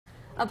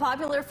A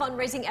popular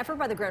fundraising effort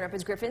by the Grand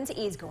Rapids Griffins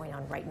is going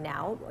on right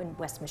now in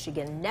West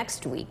Michigan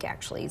next week,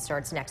 actually. It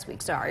starts next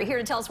week, sorry. Here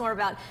to tell us more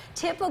about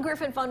Tip a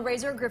Griffin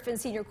fundraiser, Griffin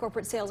Senior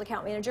Corporate Sales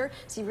Account Manager,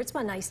 Steve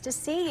Ritzma. Nice to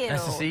see you.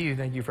 Nice to see you.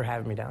 Thank you for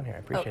having me down here. I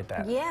appreciate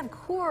that. Yeah, of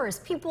course.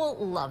 People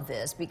love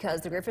this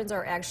because the Griffins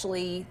are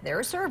actually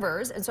their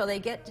servers, and so they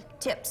get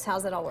tips.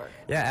 How's that all work?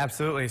 Yeah,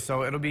 absolutely.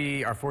 So it'll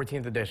be our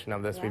 14th edition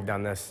of this. Yeah. We've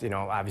done this,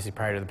 obviously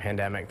prior to the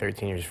pandemic,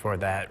 13 years before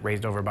that,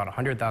 raised over about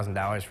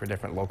 $100,000 for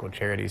different local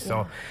charities.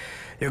 So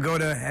you'll go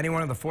to any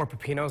one of the 4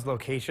 Peppino's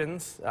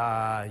locations.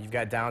 You've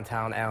got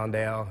downtown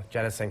Allendale,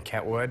 Jettison,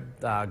 Kentwood.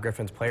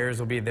 Griffin's players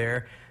will be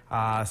there.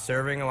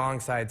 Serving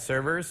alongside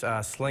servers,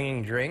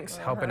 slinging drinks,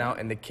 helping out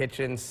in the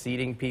kitchen,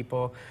 seating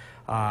people.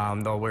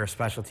 They'll wear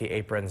specialty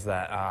aprons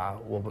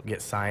that will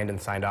get signed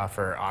and signed off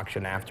for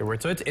auction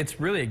afterwards. So it's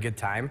really a good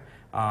time.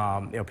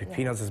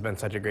 Peppino's has been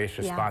such a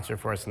gracious sponsor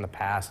for us in the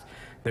past.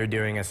 They're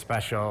doing a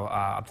special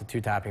up to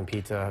 2-topping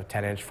pizza,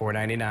 10-inch,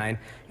 $4.99.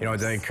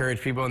 To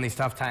encourage people in these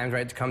tough times,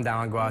 right, to come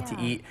down, go out to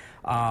eat.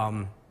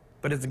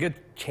 But it's a good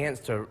chance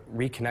to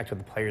reconnect with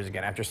the players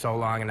again after so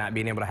long and not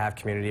being able to have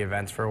community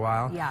events for a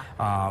while.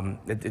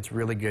 It's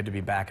really good to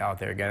be back out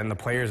there again. And the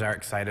players are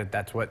excited.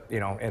 That's what,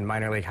 in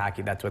minor league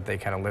hockey, that's what they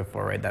kind of live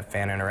for, right? That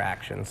fan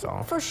interaction,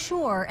 so. For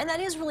sure. And that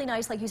is really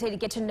nice, like you say, to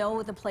get to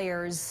know the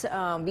players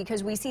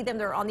because we see them,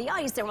 they're on the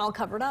ice, they're all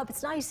covered up.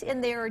 It's nice,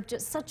 and they're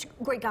just such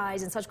great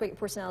guys and such great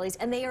personalities.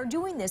 And they are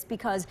doing this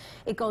because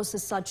it goes to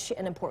such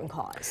an important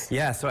cause.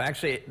 Yeah, so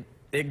actually,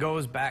 it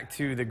goes back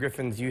to the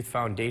Griffins Youth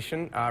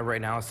Foundation right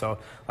now. So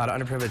a lot of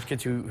underprivileged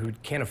kids who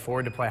can't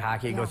afford to play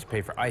hockey. It goes to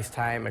pay for ice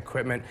time,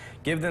 equipment,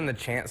 give them the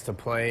chance to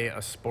play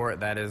a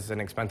sport that is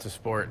an expensive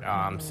sport.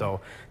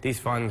 So these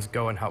funds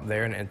go and help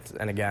there.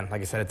 And again,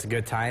 like I said, it's a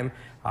good time.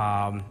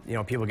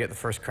 People get the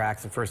first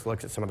cracks, the first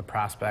looks at some of the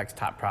prospects,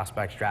 top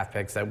prospects, draft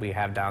picks that we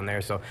have down there.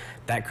 So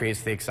that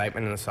creates the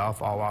excitement in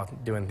itself, all while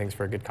doing things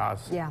for a good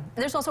cause. Yeah. And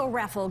there's also a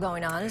raffle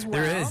going on as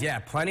well. There is, yeah.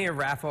 Plenty of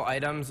raffle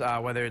items,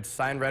 whether it's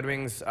signed Red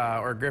Wings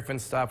or Griffin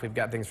stuff. We've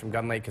got things from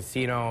Gun Lake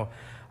Casino,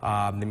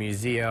 the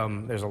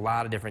museum. There's a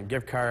lot of different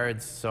gift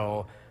cards.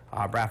 So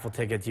raffle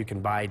tickets you can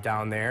buy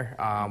down there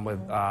with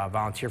a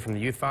volunteer from the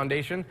Youth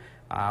Foundation.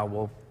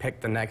 We'll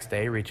pick the next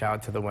day, reach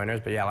out to the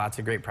winners. But yeah, lots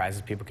of great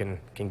prizes people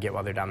can get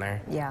while they're down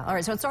there. Yeah. All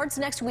right. So it starts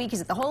next week.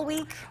 Is it the whole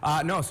week?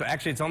 No. So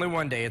actually, it's only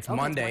one day. It's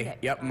Monday. It's one day.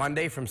 Yep.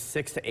 Monday from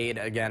 6 to 8.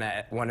 Again,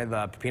 at one of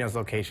the Peppino's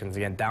locations.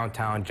 Again,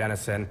 downtown,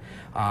 Jettison,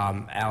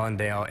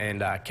 Allendale,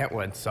 and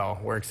Kentwood. So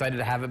we're excited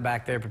to have it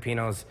back there.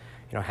 Peppino's,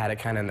 had it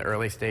kind of in the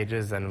early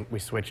stages, and we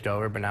switched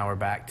over, but now we're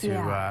back to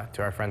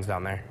our friends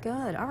down there.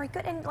 Good. All right.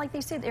 Good. And like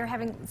they said, they're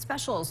having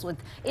specials with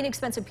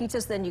inexpensive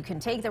pizzas. Then you can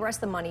take the rest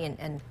of the money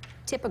and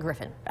tip a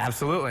Griffin.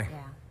 Absolutely.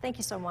 Yeah. Thank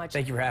you so much.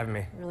 Thank you for having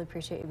me. Really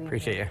appreciate you being here.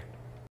 Appreciate you.